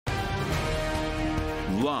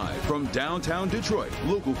Live from downtown Detroit,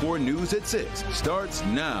 Local 4 News at 6 starts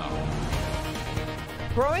now.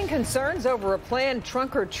 Growing concerns over a planned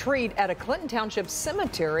trunk or treat at a Clinton Township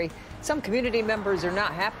cemetery. Some community members are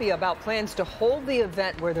not happy about plans to hold the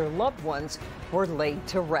event where their loved ones were laid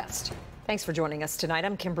to rest. Thanks for joining us tonight.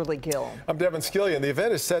 I'm Kimberly Gill. I'm Devin Skillion. The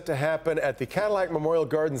event is set to happen at the Cadillac Memorial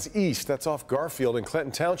Gardens East. That's off Garfield in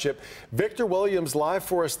Clinton Township. Victor Williams live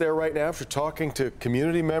for us there right now after talking to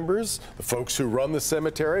community members, the folks who run the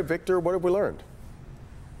cemetery. Victor, what have we learned?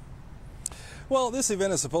 Well, this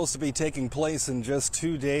event is supposed to be taking place in just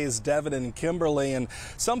 2 days, Devin and Kimberly, and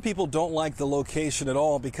some people don't like the location at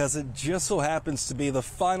all because it just so happens to be the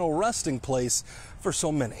final resting place for so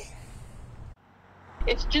many.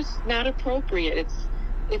 It's just not appropriate.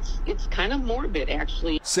 It's kind of morbid,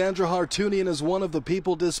 actually. Sandra Hartunian is one of the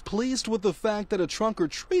people displeased with the fact that a trunk or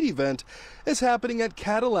treat event is happening at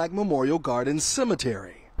Cadillac Memorial Gardens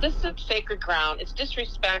Cemetery. This is sacred ground. It's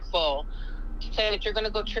disrespectful to say that you're going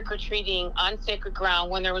to go trick-or-treating on sacred ground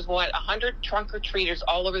when there was, 100 trunk-or-treaters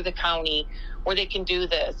all over the county where they can do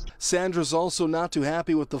this. Sandra's also not too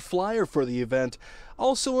happy with the flyer for the event,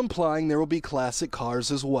 also implying there will be classic cars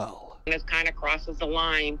as well. This kind of crosses the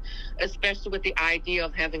line, especially with the idea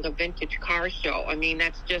of having a vintage car show. I mean,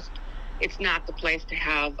 it's not the place to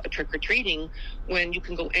have a trick-or-treating when you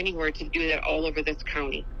can go anywhere to do that all over this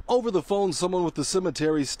county. Over the phone, someone with the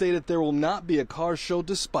cemetery stated there will not be a car show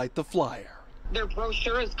despite the flyer. Their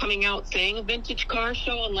brochure is coming out saying a vintage car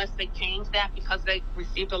show unless they change that because they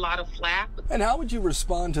received a lot of flack. And how would you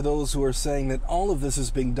respond to those who are saying that all of this is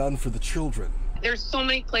being done for the children? There's so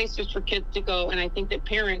many places for kids to go, and I think that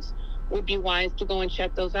parents would be wise to go and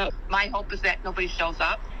check those out. My hope is that nobody shows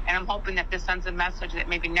up, and I'm hoping that this sends a message that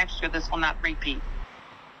maybe next year this will not repeat.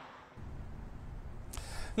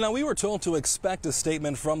 Now, we were told to expect a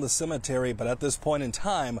statement from the cemetery, but at this point in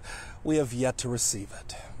time, we have yet to receive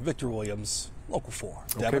it. Victor Williams, Local 4.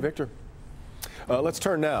 Okay, Devin? Victor. Let's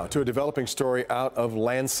turn now to a developing story out of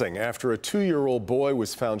Lansing after a 2-year-old boy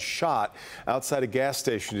was found shot outside a gas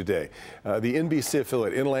station today. The NBC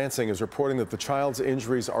affiliate in Lansing is reporting that the child's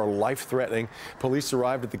injuries are life-threatening. Police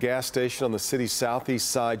arrived at the gas station on the city's southeast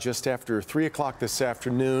side just after 3 o'clock this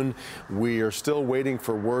afternoon. We are still waiting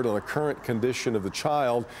for word on the current condition of the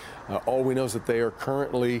child. All we know is that they are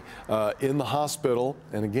currently in the hospital,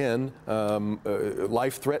 and again,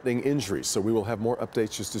 life-threatening injuries. So we will have more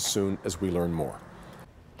updates just as soon as we learn more.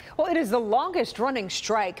 Well, it is the longest running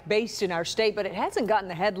strike based in our state, but it hasn't gotten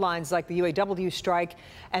the headlines like the UAW strike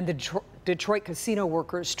and the Detroit casino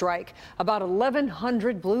workers strike. About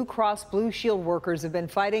 1,100 Blue Cross Blue Shield workers have been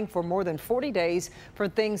fighting for more than 40 days for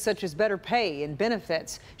things such as better pay and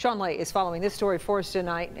benefits. Sean Lay is following this story for us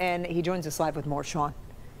tonight, and he joins us live with more. Sean.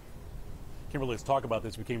 Kimberly, let's talk about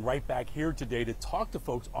this. We came right back here today to talk to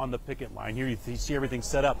folks on the picket line. Here you see everything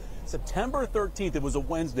set up. September 13th, it was a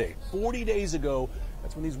Wednesday, 40 days ago.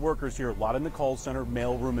 That's when these workers here, a lot in the call center,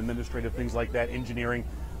 mailroom, administrative things like that, engineering,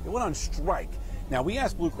 they went on strike. Now, we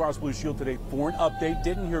asked Blue Cross Blue Shield today for an update.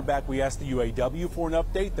 Didn't hear back. We asked the UAW for an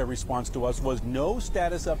update. Their response to us was no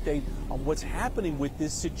status update on what's happening with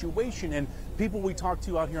this situation. And people we talked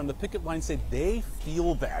to out here on the picket line said they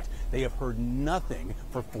feel that. They have heard nothing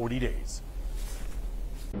for 40 days.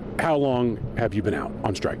 How long have you been out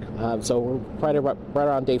on strike? So we're right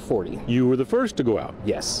around day 40. You were the first to go out.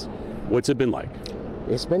 Yes. What's it been like?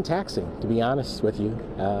 It's been taxing, to be honest with you.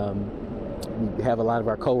 We have a lot of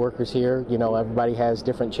our coworkers here. You know, everybody has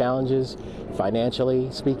different challenges, financially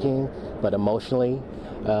speaking, but emotionally.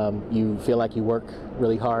 You feel like you work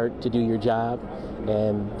really hard to do your job.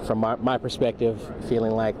 And from my perspective,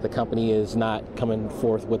 feeling like the company is not coming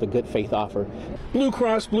forth with a good faith offer. Blue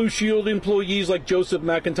Cross Blue Shield employees like Joseph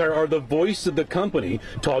McIntyre are the voice of the company,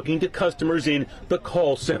 talking to customers in the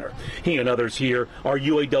call center. He and others here are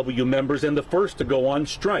UAW members and the first to go on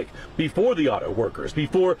strike, before the auto workers,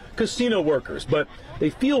 before casino workers, but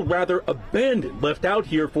they feel rather abandoned, left out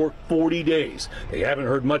here for 40 days. They haven't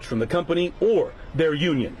heard much from the company or their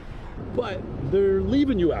union. But they're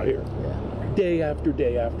leaving you out here. Yeah. Day after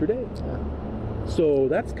day after day. So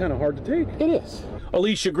that's kind of hard to take. It is.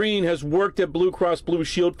 Alicia Green has worked at Blue Cross Blue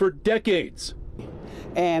Shield for decades.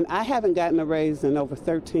 And I haven't gotten a raise in over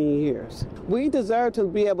 13 years. We deserve to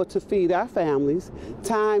be able to feed our families.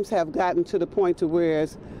 Times have gotten to the point to where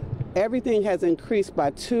everything has increased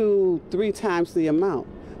by 2-3 times the amount.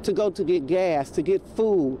 To go to get gas, to get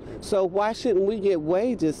food. So why shouldn't we get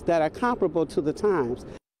wages that are comparable to the times?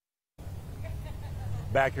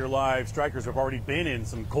 Back here live, strikers have already been in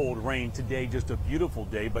some cold rain today, just a beautiful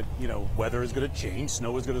day, but you know, weather is going to change,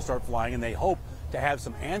 snow is going to start flying, and they hope to have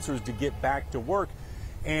some answers to get back to work.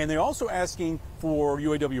 And they're also asking for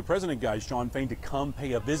UAW president guy Shawn Fain to come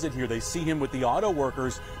pay a visit here. They see him with the auto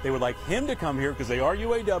workers. They would like him to come here because they are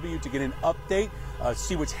UAW to get an update,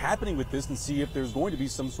 see what's happening with this, and see if there's going to be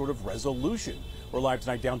some sort of resolution. We're live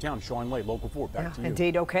tonight downtown. Sean Lay, Local 4, back to you.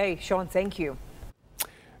 Indeed. Okay, Sean, thank you.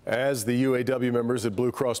 As the UAW members at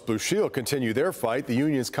Blue Cross Blue Shield continue their fight, the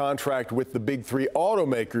union's contract with the big three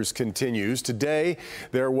automakers continues. Today,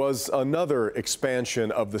 there was another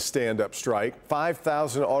expansion of the stand-up strike.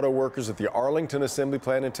 5,000 auto workers at the Arlington Assembly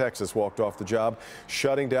Plant in Texas walked off the job,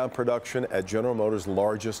 shutting down production at General Motors'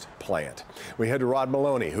 largest plant. We head to Rod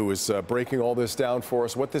Maloney, who is breaking all this down for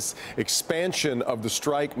us. What this expansion of the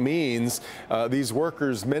strike means, these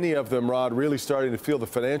workers, many of them, Rod, really starting to feel the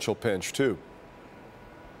financial pinch, too.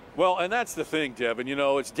 Well, and that's the thing, Devin. You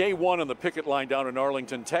know, it's day one on the picket line down in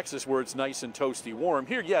Arlington, Texas, where it's nice and toasty warm.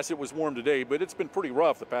 Here, yes, it was warm today, but it's been pretty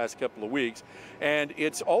rough the past couple of weeks. And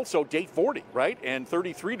it's also day 40, right? And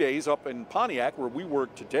 33 days up in Pontiac, where we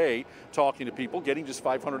work today, talking to people, getting just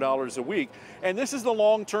 $500 a week. And this is the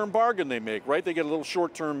long-term bargain they make, right? They get a little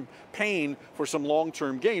short-term pain for some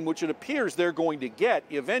long-term gain, which it appears they're going to get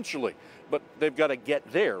eventually. But they've got to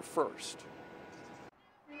get there first.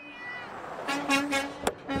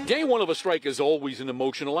 Day one of a strike is always an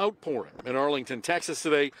emotional outpouring. In Arlington, Texas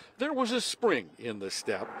today, there was a spring in the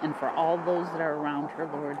step. And for all those that are around her,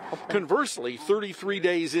 Lord, help them. Conversely, 33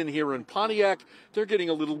 days in here in Pontiac, they're getting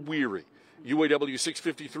a little weary. UAW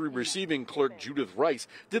 653 receiving clerk Judith Rice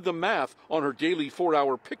did the math on her daily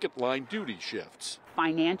 4-hour picket line duty shifts.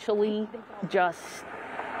 Financially, just,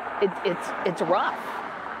 it's rough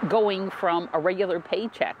going from a regular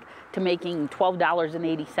paycheck to making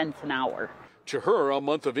 $12.80 an hour. To her, a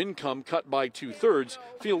month of income cut by 2/3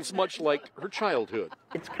 feels much like her childhood.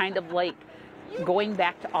 It's kind of like going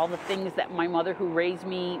back to all the things that my mother, who raised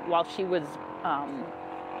me while she was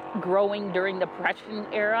growing during the Depression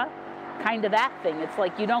era, kind of that thing. It's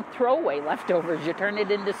like you don't throw away leftovers, you turn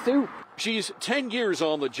it into soup. She's 10 years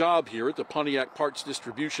on the job here at the Pontiac Parts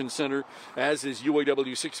Distribution Center, as is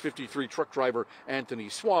UAW 653 truck driver Anthony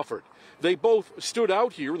Swafford. They both stood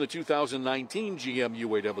out here in the 2019 GM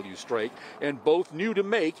UAW strike and both knew to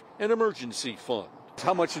make an emergency fund.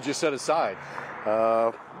 How much did you set aside?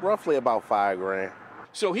 Roughly about $5 grand.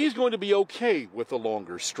 So he's going to be okay with the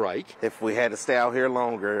longer strike. If we had to stay out here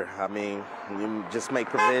longer, I mean, you just make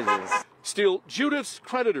provisions. Still, Judith's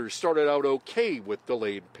creditors started out okay with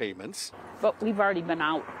delayed payments. But we've already been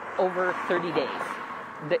out over 30 days.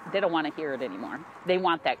 They don't want to hear it anymore. They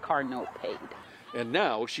want that car note paid. And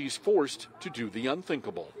now she's forced to do the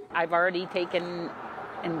unthinkable. I've already taken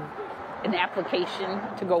an application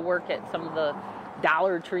to go work at some of the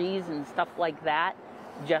Dollar Trees and stuff like that,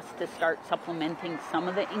 just to start supplementing some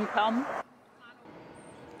of the income.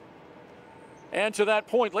 And to that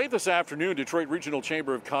point, late this afternoon, Detroit Regional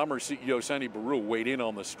Chamber of Commerce CEO Sandy Baru weighed in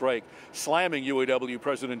on the strike, slamming UAW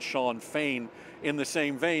President Shawn Fain in the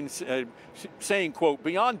same vein, saying, quote,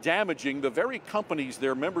 beyond damaging the very companies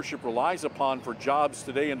their membership relies upon for jobs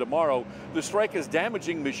today and tomorrow, the strike is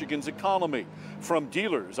damaging Michigan's economy. From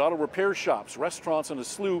dealers, auto repair shops, restaurants, and a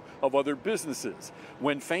slew of other businesses.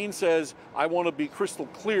 When Fain says, I want to be crystal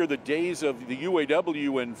clear, the days of the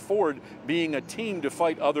UAW and Ford being a team to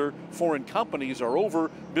fight other foreign companies are over,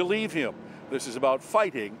 believe him. This is about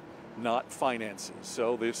fighting, not finances.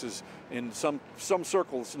 So this is, in some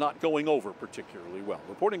circles, not going over particularly well.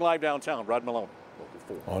 Reporting live downtown, Rod Maloney,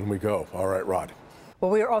 Local 4. On we go. All right, Rod. Well,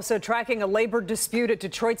 we are also tracking a labor dispute at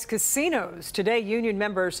Detroit's casinos. Today, union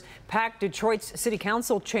members packed Detroit's city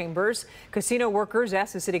council chambers. Casino workers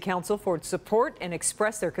asked the city council for its support and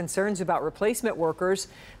expressed their concerns about replacement workers.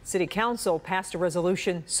 City council passed a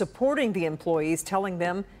resolution supporting the employees, telling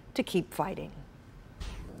them to keep fighting.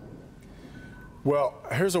 Well,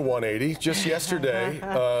 here's a 180. Just yesterday,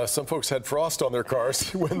 some folks had frost on their cars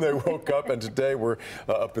when they woke up, and today we're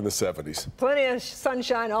up in the 70s. Plenty of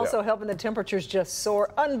sunshine also helping the temperatures just soar.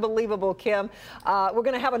 Unbelievable, Kim. We're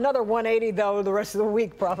going to have another 180, though, the rest of the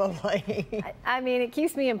week, probably. I mean, it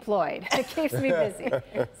keeps me employed. It keeps me busy.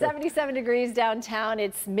 77 degrees downtown.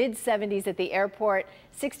 It's mid-70s at the airport.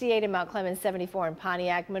 68 in Mount Clemens, 74 in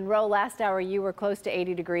Pontiac. Monroe, last hour you were close to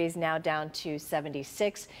 80 degrees, now down to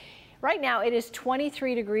 76. Right now, it is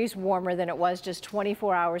 23 degrees warmer than it was just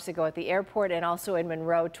 24 hours ago at the airport, and also in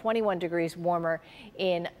Monroe, 21 degrees warmer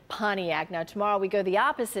in Pontiac. Now, tomorrow we go the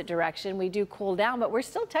opposite direction. We do cool down, but we're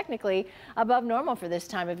still technically above normal for this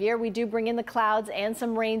time of year. We do bring in the clouds and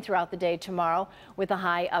some rain throughout the day tomorrow with a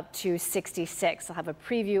high up to 66. I'll have a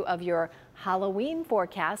preview of your Halloween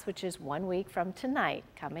forecast, which is 1 week from tonight,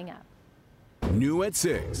 coming up. New at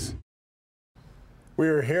 6. We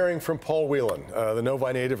are hearing from Paul Whelan, the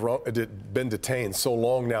Novi native, been detained so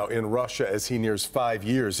long now in Russia as he nears 5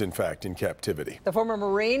 years, in fact, in captivity. The former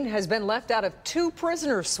Marine has been left out of 2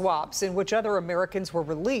 prisoner swaps in which other Americans were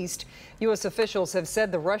released. U.S. officials have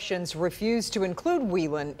said the Russians refused to include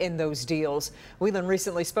Whelan in those deals. Whelan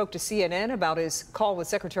recently spoke to CNN about his call with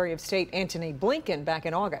Secretary of State Antony Blinken back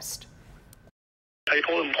in August. I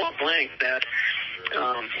told him point blank that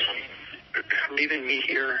leaving me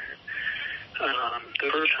here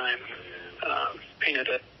the first time painted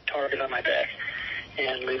a target on my back,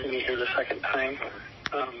 and leaving me here the second time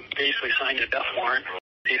basically signed a death warrant.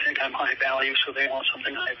 They think I'm high value, so they want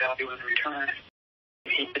something high value in return.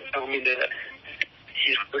 He did tell me that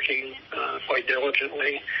he's working quite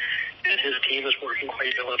diligently, and his team is working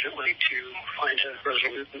quite diligently to find a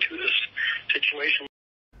resolution to this situation.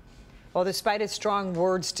 Well, despite his strong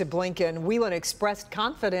words to Blinken, Whelan expressed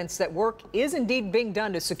confidence that work is indeed being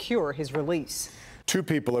done to secure his release. 2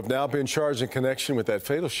 people have now been charged in connection with that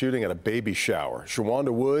fatal shooting at a baby shower. Shawanda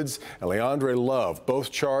Woods and Leandre Love,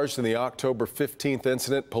 both charged in the October 15th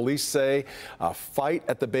incident. Police say a fight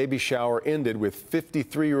at the baby shower ended with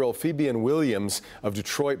 53-year-old Phoebe Williams of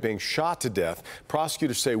Detroit being shot to death.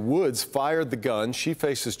 Prosecutors say Woods fired the gun. She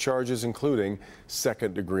faces charges including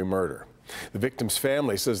second-degree murder. The victim's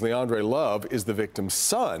family says Leandre Love is the victim's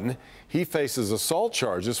son. He faces assault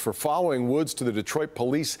charges for following Woods to the Detroit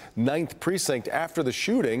Police 9th Precinct after the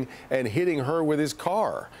shooting and hitting her with his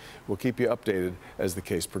car. We'll keep you updated as the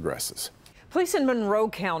case progresses. Police in Monroe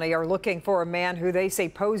County are looking for a man who they say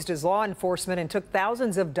posed as law enforcement and took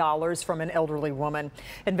thousands of dollars from an elderly woman.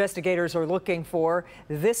 Investigators are looking for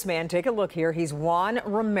this man. Take a look here. He's Juan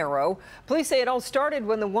Romero. Police say it all started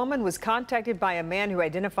when the woman was contacted by a man who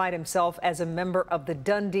identified himself as a member of the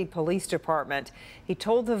Dundee Police Department. He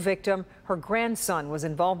told the victim her grandson was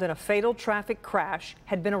involved in a fatal traffic crash,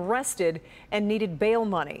 had been arrested, and needed bail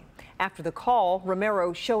money. After the call,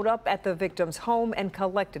 Romero showed up at the victim's home and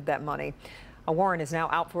collected that money. A warrant is now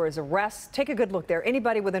out for his arrest. Take a good look there.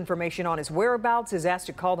 Anybody with information on his whereabouts is asked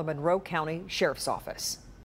to call the Monroe County Sheriff's Office.